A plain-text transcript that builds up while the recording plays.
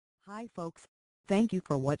Hi folks, thank you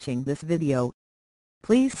for watching this video.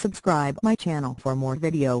 Please subscribe my channel for more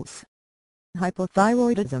videos.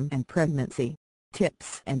 Hypothyroidism and pregnancy,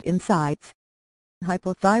 tips and insights.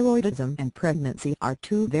 Hypothyroidism and pregnancy are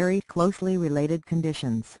two very closely related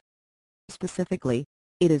conditions. Specifically,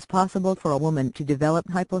 it is possible for a woman to develop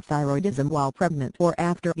hypothyroidism while pregnant or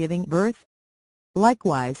after giving birth.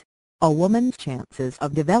 Likewise, a woman's chances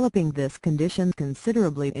of developing this condition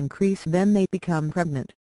considerably increase when they become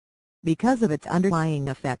pregnant. Because of its underlying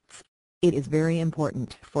effects, it is very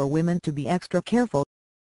important for women to be extra careful.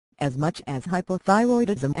 As much as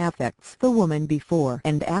hypothyroidism affects the woman before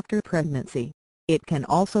and after pregnancy, it can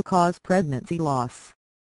also cause pregnancy loss.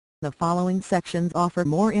 The following sections offer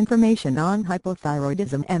more information on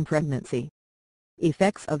hypothyroidism and pregnancy.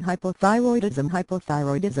 Effects of hypothyroidism.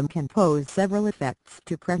 Hypothyroidism can pose several effects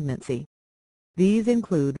to pregnancy. These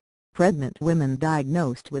include: pregnant women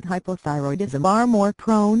diagnosed with hypothyroidism are more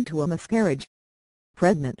prone to a miscarriage.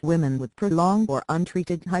 Pregnant women with prolonged or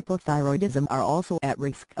untreated hypothyroidism are also at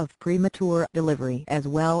risk of premature delivery as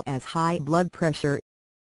well as high blood pressure.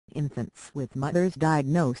 Infants with mothers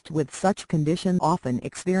diagnosed with such condition often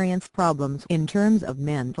experience problems in terms of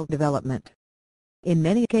mental development. In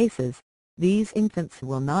many cases, these infants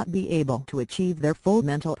will not be able to achieve their full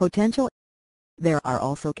mental potential. There are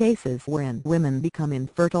also cases wherein women become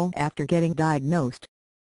infertile after getting diagnosed.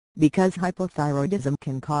 Because hypothyroidism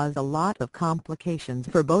can cause a lot of complications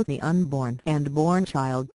for both the unborn and born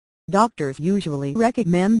child, doctors usually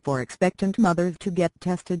recommend for expectant mothers to get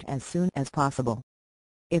tested as soon as possible.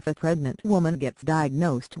 If a pregnant woman gets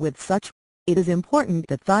diagnosed with such, it is important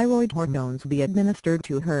that thyroid hormones be administered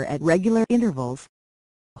to her at regular intervals.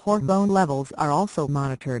 Hormone levels are also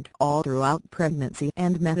monitored all throughout pregnancy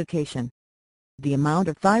and medication. The amount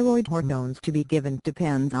of thyroid hormones to be given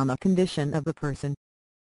depends on the condition of the person.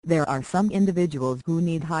 There are some individuals who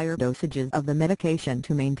need higher dosages of the medication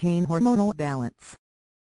to maintain hormonal balance.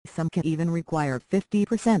 Some can even require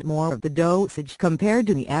 50% more of the dosage compared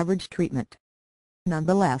to the average treatment.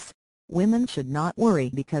 Nonetheless, women should not worry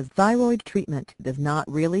because thyroid treatment does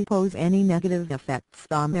not really pose any negative effects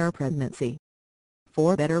on their pregnancy.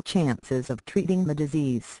 For better chances of treating the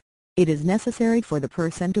disease, it is necessary for the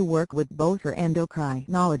person to work with both her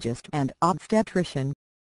endocrinologist and obstetrician.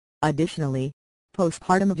 Additionally,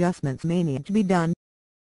 postpartum adjustments may need to be done.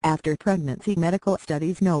 After pregnancy, medical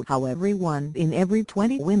studies note how 1 in every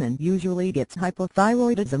 20 women usually gets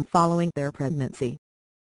hypothyroidism following their pregnancy.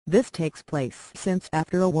 This takes place since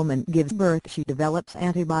after a woman gives birth she develops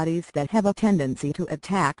antibodies that have a tendency to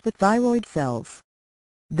attack the thyroid cells.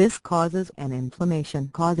 This causes an inflammation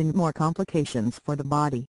causing more complications for the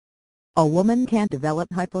body. A woman can develop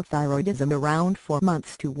hypothyroidism around 4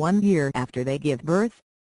 months to 1 year after they give birth.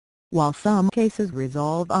 While some cases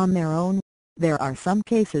resolve on their own, there are some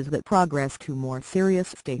cases that progress to more serious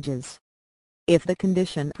stages. If the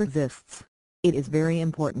condition persists, it is very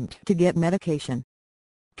important to get medication.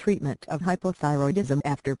 Treatment of hypothyroidism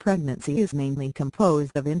after pregnancy is mainly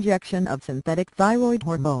composed of injection of synthetic thyroid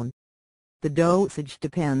hormone. The dosage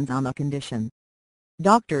depends on the condition.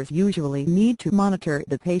 Doctors usually need to monitor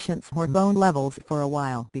the patient's hormone levels for a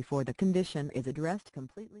while before the condition is addressed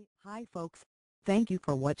completely. Hi folks, thank you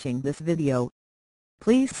for watching this video.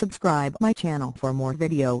 Please subscribe my channel for more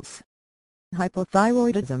videos.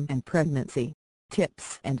 Hypothyroidism and pregnancy,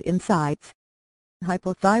 tips and insights.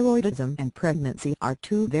 Hypothyroidism and pregnancy are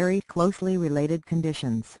two very closely related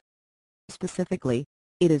conditions. Specifically,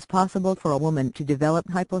 it is possible for a woman to develop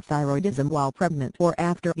hypothyroidism while pregnant or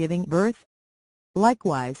after giving birth.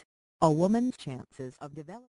 Likewise, a woman's chances of developing